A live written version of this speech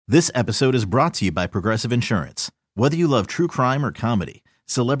This episode is brought to you by Progressive Insurance. Whether you love true crime or comedy,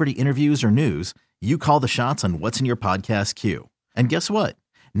 celebrity interviews or news, you call the shots on what's in your podcast queue. And guess what?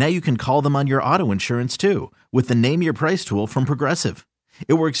 Now you can call them on your auto insurance too with the Name Your Price tool from Progressive.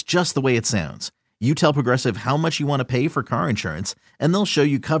 It works just the way it sounds. You tell Progressive how much you want to pay for car insurance, and they'll show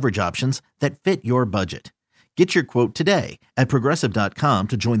you coverage options that fit your budget. Get your quote today at Progressive.com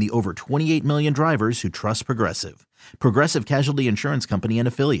to join the over 28 million drivers who trust Progressive. Progressive Casualty Insurance Company and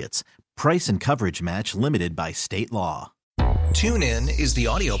Affiliates. Price and coverage match limited by state law. TuneIn is the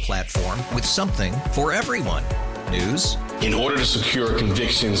audio platform with something for everyone. News. In order to secure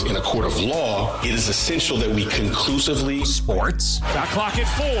convictions in a court of law, it is essential that we conclusively. Sports. Shot clock at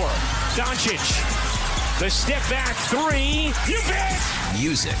 4. Doncic. The step back 3. You bet.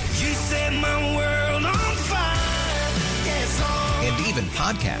 Music. You set my world on fire. Yes, and even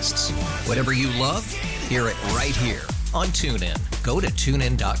podcasts. Whatever you love, hear it right here on TuneIn. Go to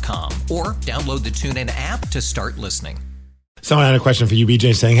TuneIn.com or download the TuneIn app to start listening. Someone had a question for you,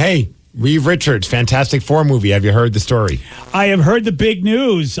 BJ, saying, hey, Reeve Richards, Fantastic Four movie. Have you heard the story? I have heard the big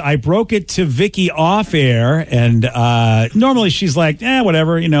news. I broke it to Vicky off air, and normally she's like,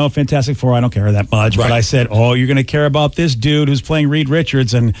 whatever, Fantastic Four, I don't care that much. Right. But I said, you're going to care about this dude who's playing Reed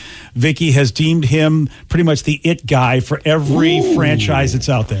Richards, and Vicky has deemed him pretty much the it guy for every franchise that's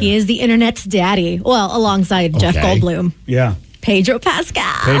out there. He is the internet's daddy. Well, alongside Jeff Goldblum. Yeah. Pedro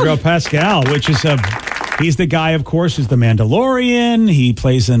Pascal, which is he's the guy, of course, who's the Mandalorian. He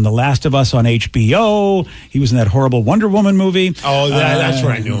plays in The Last of Us on HBO. He was in that horrible Wonder Woman movie. Oh, that's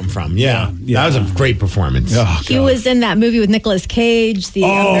where I knew him from. Yeah. That was a great performim he was in that movie with Nicolas Cage, The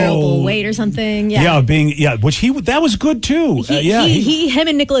Unbearable Weight or something. That was good too. Him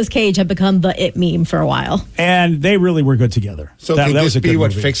and Nicolas Cage have become the it meme for a while. And they really were good together. So that was a good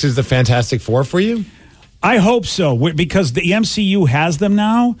what movie. Fixes the Fantastic Four for you? I hope so, because the MCU has them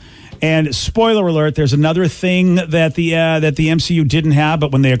now. And spoiler alert, there's another thing that the MCU didn't have,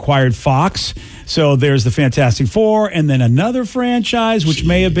 but when they acquired Fox. So there's the Fantastic Four, and then another franchise, which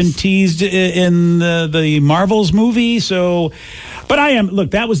may have been teased in the Marvels movie. So, but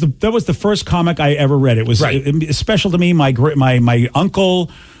that was the first comic I ever read. It was special to me. My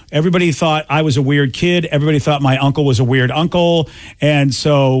uncle. Everybody thought I was a weird kid. Everybody thought my uncle was a weird uncle. And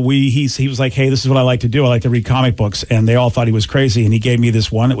so he was like, hey, this is what I like to do. I like to read comic books. And they all thought he was crazy. And he gave me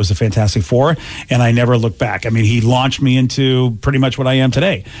this one. It was the Fantastic Four. And I never looked back. I mean, he launched me into pretty much what I am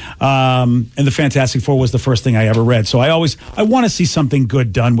today. And the Fantastic Four was the first thing I ever read. So I want to see something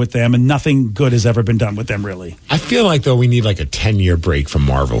good done with them. And nothing good has ever been done with them, really. I feel like, though, we need like a 10-year break from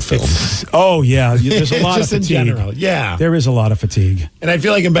Marvel films. There's a lot of fatigue. In general, yeah. There is a lot of fatigue. And I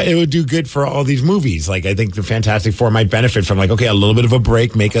feel like it would do good for all these movies. Like, I think the Fantastic Four might benefit from, a little bit of a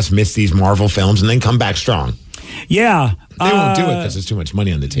break, make us miss these Marvel films, and then come back strong. Yeah. They won't do it because there's too much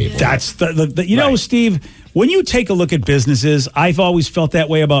money on the table. That's know, Steve, when you take a look at businesses, I've always felt that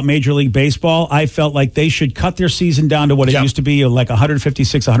way about Major League Baseball. I felt like they should cut their season down to what it used to be, like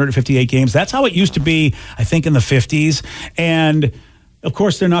 156, 158 games. That's how it used to be, I think, in the 50s. And of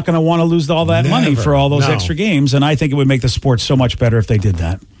course, they're not going to want to lose all that money for all those extra games, and I think it would make the sport so much better if they did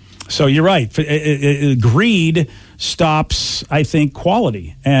that. So you're right. Greed stops, I think,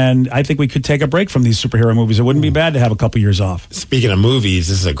 quality, and I think we could take a break from these superhero movies. It wouldn't be bad to have a couple years off. Speaking of movies,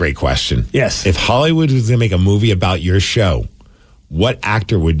 this is a great question. Yes. If Hollywood was going to make a movie about your show, what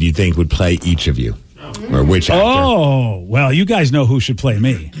actor would you think would play each of you? Or which actor? Oh, well, you guys know who should play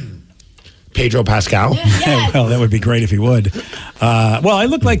me. Pedro Pascal? Yes. Well, that would be great if he would. I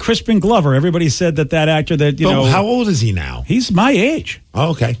look like Crispin Glover. Everybody said that actor how old is he now? He's my age. Oh,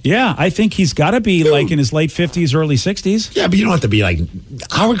 okay. Yeah, I think he's got to be like in his late 50s, early 60s. Yeah, but you don't have to be like,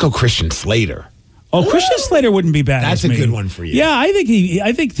 I would go Christian Slater. Oh, Christian Slater wouldn't be bad. That's a good one for you. Yeah,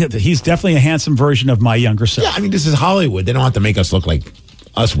 I think that he's definitely a handsome version of my younger self. Yeah, I mean, this is Hollywood. They don't have to make us look like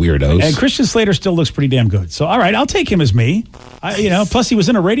us weirdos. And Christian Slater still looks pretty damn good. So, all right, I'll take him as me. Plus he was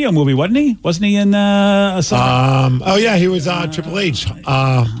in a radio movie, wasn't he? Wasn't he in he was Triple H.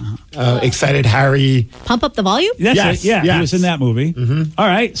 Excited Harry. Pump Up the Volume? That's right. Yeah, he was in that movie. Mm-hmm. All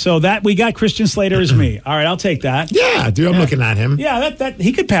right, so that we got Christian Slater as me. All right, I'll take that. Yeah, dude, I'm looking at him. Yeah, that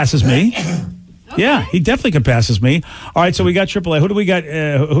he could pass as me. Okay. Yeah, he definitely could pass as me. All right, so we got AAA. Who do we got?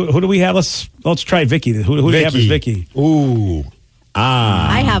 Who do we have? Let's try Vicky. Who do we have as Vicky? Ooh.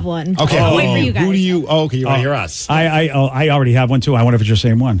 I have one. Okay. I'll wait for you guys. Who do you? Oh, okay, you want to hear us? I already have one too. I wonder if it's your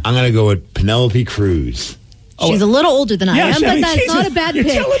same one. I'm going to go with Penelope Cruz. She's a little older than I am, but that's not a bad pick.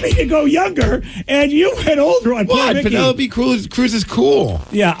 You're telling me to go younger, and you went older on what? Penelope Cruz is cool.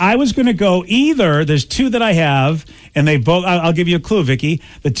 Yeah, I was going to go either. There's two that I have, and they both. I'll give you a clue, Vicky.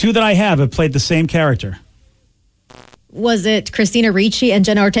 The two that I have played the same character. Was it Christina Ricci and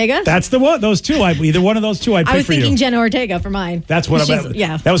Jenna Ortega? That's the one. Those two. Either one of those two I'd pick I was for you. thinking Jenna Ortega for mine. That's what I'm.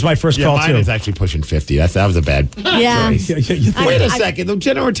 Yeah. That was my first call mine too. is actually pushing 50. That was a bad. Yeah. Wait a second. Though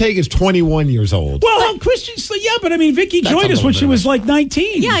Jenna Ortega is 21 years old. Well, Christian. Yeah, but I mean, Vicky That's joined a us when little she bit was of like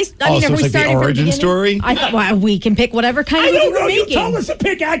 19. Yeah, I mean, so if we it's like the started from origin beginning, story? I thought, well, we can pick whatever kind I of movie don't know. we're You making. told us to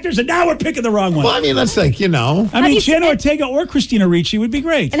pick actors, and now we're picking the wrong one. Well, I mean, let's think. I mean, Jenna Ortega or Christina Ricci would be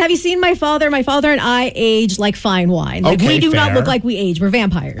great. And have you seen my father? My father and I age like fine wine. Like, Okay, we do not fair. look like we age. We're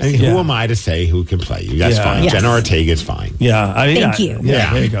vampires. I mean, who am I to say who can play you? That's Yeah. fine. Yes. Jenna Ortega is fine. Yeah, Thank you.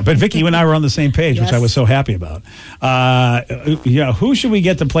 Yeah, there you go. But Vicky, you and I were on the same page, which Yes. I was so happy about. Who should we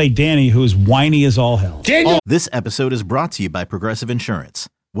get to play Danny, who's whiny as all hell? This episode is brought to you by Progressive Insurance.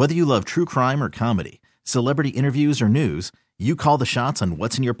 Whether you love true crime or comedy, celebrity interviews or news, you call the shots on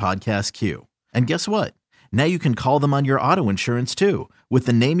what's in your podcast queue. And guess what? Now you can call them on your auto insurance too with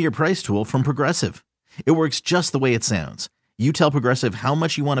the Name Your Price tool from Progressive. It works just the way it sounds. You tell Progressive how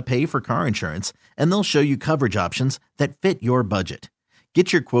much you want to pay for car insurance, and they'll show you coverage options that fit your budget.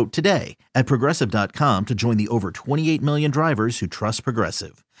 Get your quote today at Progressive.com to join the over 28 million drivers who trust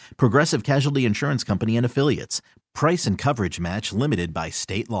Progressive. Progressive Casualty Insurance Company and Affiliates. Price and coverage match limited by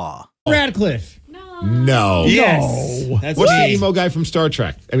state law. Radcliffe. No. Yes. That's What's me. the emo guy from Star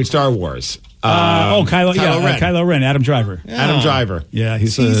Wars? Kylo Ren, Adam Driver. Adam Driver. Yeah,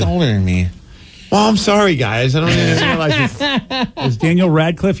 he's older than me. Well, I'm sorry, guys. I don't even realize this. Is Daniel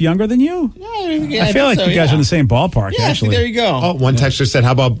Radcliffe younger than you? Yeah, I feel like you guys are in the same ballpark, Yeah, see, actually. there you go. Oh, one texter said,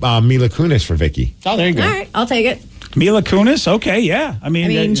 how about Mila Kunis for Vicky? Oh, there you go. All right, I'll take it. Mila Kunis? Okay, yeah. I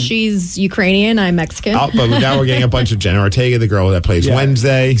mean, She's Ukrainian. I'm Mexican. Oh, but now we're getting a bunch of Jenna Ortega, the girl that plays yeah,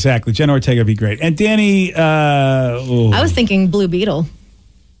 Wednesday. Exactly. Jenna Ortega would be great. And Danny, I was thinking Blue Beetle.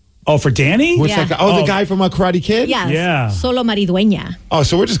 oh, for Danny? What's Yeah. that guy? The guy from Karate Kid? Yes. Yeah. Solo Maridueña. Oh,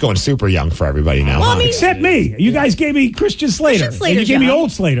 so we're just going super young for everybody now. Well, huh? I mean- Except me. You guys gave me Christian Slater. Christian Slater's and you gave me young.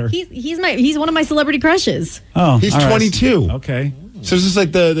 old Slater. He's one of my celebrity crushes. Oh, He's all right. 22. Okay. So is this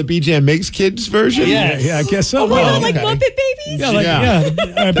like the BJ MIGS kids version? Yes. Yeah, I guess so. Wait, Well, like okay. Muppet Babies? yeah, like, Yeah. yeah.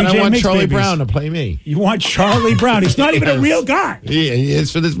 Then I BJ want Mix Charlie babies. Brown to play me. You want Charlie Brown. He's not even a Yes. real guy. He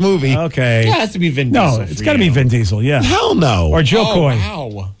is for this movie. Okay. It has to be Vin Diesel. No, it's for got to be you. Vin Diesel, yeah. Hell no. Or Joe Oh, Coy.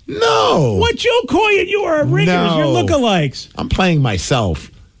 wow. no. What, Joe Coy and you are ringers? No. You're lookalikes. I'm playing myself.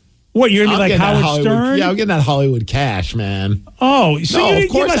 What, you're going to be like getting that Howard Hollywood, Stern? Yeah, I'm getting that Hollywood cash, man. Oh, so No, you of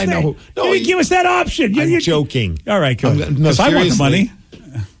didn't course give us I that. know who- No, you didn't give us that option. I'm joking. All right, good. No, Because I want the seriously. money.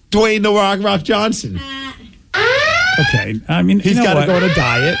 Dwayne The Rock Johnson. Okay. I mean, He's got to go on a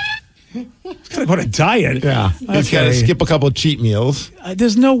diet. He's got to go on a diet. Yeah. He's got to Okay. skip a couple of cheat meals.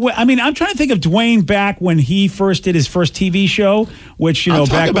 There's no way. I mean, I'm trying to think of Dwayne back when he first did his first TV show, which, you know, I'm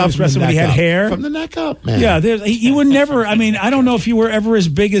talking back when he was from the wrestling when he neck had up. hair. From the neck up, man. Yeah, he would never. I mean, I don't know if you were ever as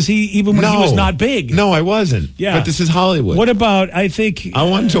big as he, even when he was not big. No, I wasn't. Yeah. But this is Hollywood. What about? I think I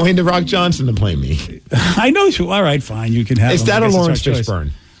want Dwayne The Rock Johnson to play me. I know you. All right, fine. You can have. Is him. that I or guess it's Lawrence our choice.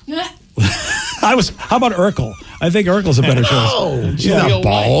 Fishburne? How about Urkel? I think Urkel's a better choice. Oh, she's Yeah. not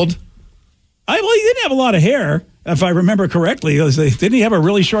bald. Well, he didn't have a lot of hair, if I remember correctly. Didn't he have a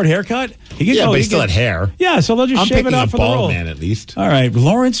really short haircut? He could Yeah, go- but he he still could- had hair. Yeah, so they'll just I'm shave it picking a off for the role. bald man at least. All right,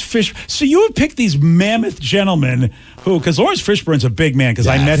 Lawrence Fish. So you would pick these mammoth gentlemen who, because Lawrence Fishburne's a big man, because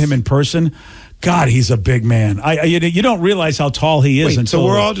I Yes. met him in person. God, he's a big man. You don't realize how tall he is Wait, until so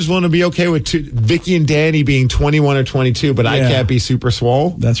we're all just want to be okay with Vicky and Danny being 21 or 22, but I Yeah. can't be super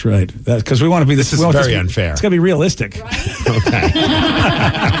swole? That's right. Because we want to be. This is we want very unfair. It's got to be realistic. Okay.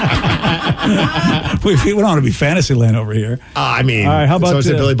 we don't want to be Fantasyland over here. I mean, All right, how about so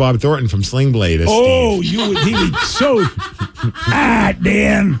said the- Billy Bob Thornton from Sling Blade. Oh, Steve. he would so.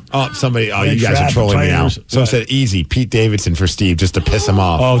 Dan. Oh, somebody. Oh, And you guys are traffic trolling me now. players. So What? said easy. Pete Davidson for Steve just to piss him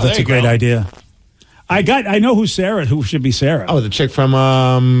off. Oh, that's there a you great go. idea. I know who should be Sarah. Oh, the chick from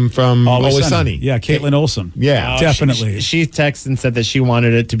Always Sunny. Yeah, Caitlin Olsen. Yeah. Definitely. She texted and said that she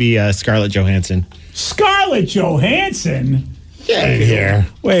wanted it to be Scarlett Johansson. Scarlett Johansson. Get in here.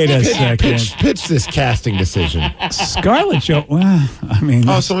 Wait a second. Pitch this casting decision. Scarlett Johansson. Well, I mean,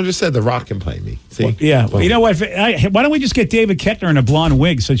 Oh, someone just said The Rock can play me. See? yeah. Boom. You know what? Why don't we just get David Kettner in a blonde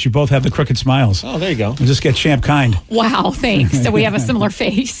wig since you both have the crooked smiles? Oh, there you go. And just get Champ Kind. Wow, thanks. So we have a similar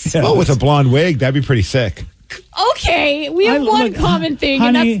face. Oh, with a blonde wig, that'd be pretty sick. Okay, we have one Look, common thing,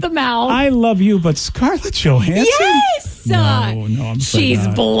 honey, and that's the mouth. I love you, but Scarlett Johansson? Yes! No, I'm afraid she's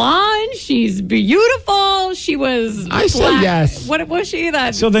not. blonde. She's beautiful. She was I said black. yes. What was she?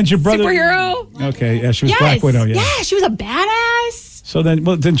 That So then your brother... superhero? Okay, yeah, she was Yes. Black Widow, yeah. Yeah, she was a badass. So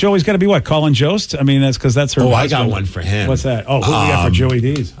then Joey's got to be what? Colin Jost? I mean, that's because that's her. Oh, I got husband. one for him. What's that? Oh, who do we got for Joey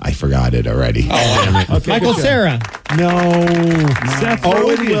D's? I forgot it already. Okay, Michael good job. Cera. No. Seth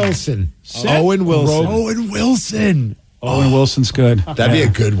Owen Rogen. Wilson. Seth Owen Wilson. Rogen. Owen Wilson. Owen Wilson's good. That'd be a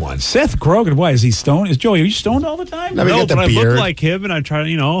good one. Seth Rogen, why is he stoned? Is Joey? Are you stoned all the time? I mean, No, get the but I beard. look like him, and I try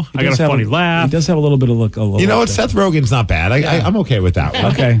to, I got a does have funny laugh. He does have a little bit of look. You know what? Seth Rogen's not bad. I'm okay with that one.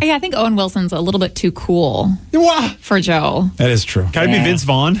 Okay, Yeah, I think Owen Wilson's a little bit too cool What? for Joe. that is true. Can I be Vince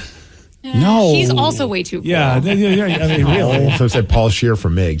Vaughn? No, He's also way too cool. Yeah, I mean, really. So I said Paul Scheer for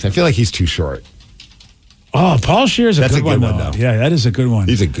Migs. I feel like he's too short. Oh, Paul Scheer's That's a good one, though. Yeah, that is a good one.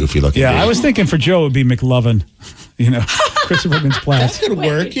 He's a goofy looking Yeah, dude. I was thinking for Joe it would be McLovin. Christopher Mintz-Plasse. That could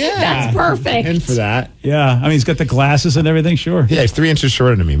work, yeah. That's perfect. And for that. Yeah, I mean he's got the glasses and everything. Sure. Yeah, he's 3 inches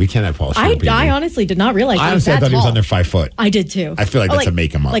shorter than me. We can't have Paul Scheer. being I me. honestly did not realize. I he was honestly that thought he was tall. under 5 foot. I did too. I feel like that's a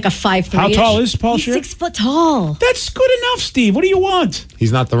make him up. Like a 5'3". How tall is Paul He's Scheer? 6 foot tall. That's good enough, Steve. What do you want?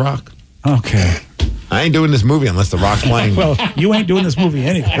 He's not The Rock. Okay. I ain't doing this movie unless The Rock's playing. Well, you ain't doing this movie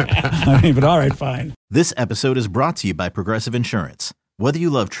anyway. I mean, but all right, fine. This episode is brought to you by Progressive Insurance. Whether you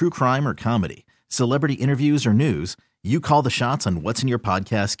love true crime or comedy, celebrity interviews or news, you call the shots on what's in your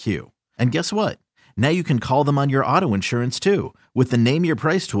podcast queue. And guess what? Now you can call them on your auto insurance too with the Name Your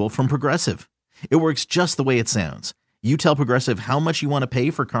Price tool from Progressive. It works just the way it sounds. You tell Progressive how much you want to pay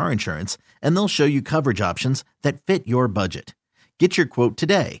for car insurance, and they'll show you coverage options that fit your budget. Get your quote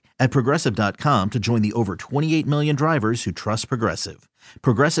today at Progressive.com to join the over 28 million drivers who trust Progressive.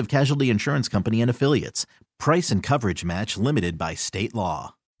 Progressive Casualty Insurance Company and Affiliates. Price and coverage match limited by state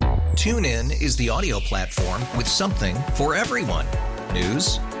law. TuneIn is the audio platform with something for everyone.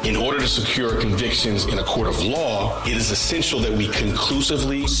 News. In order to secure convictions in a court of law, it is essential that we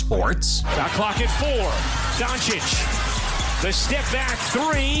conclusively. Sports. Got clock at 4. Doncic. The step back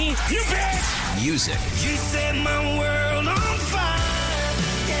 3. You bet. Music. You set my world on fire.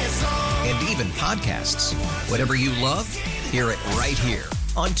 Yes, oh. And even podcasts. Whatever you love, hear it right here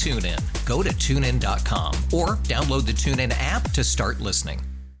on TuneIn. Go to TuneIn.com or download the TuneIn app to start listening.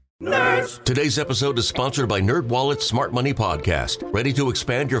 Nerds. Today's episode is sponsored by NerdWallet's Smart Money Podcast. Ready to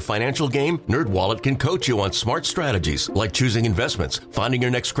expand your financial game? NerdWallet can coach you on smart strategies like choosing investments, finding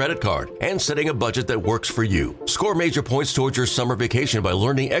your next credit card, and setting a budget that works for you. Score major points towards your summer vacation by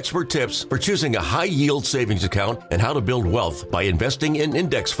learning expert tips for choosing a high-yield savings account and how to build wealth by investing in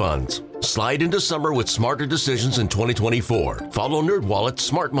index funds. Slide into summer with smarter decisions in 2024. Follow NerdWallet's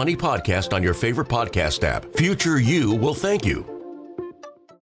Smart Money Podcast on your favorite podcast app. Future you will thank you.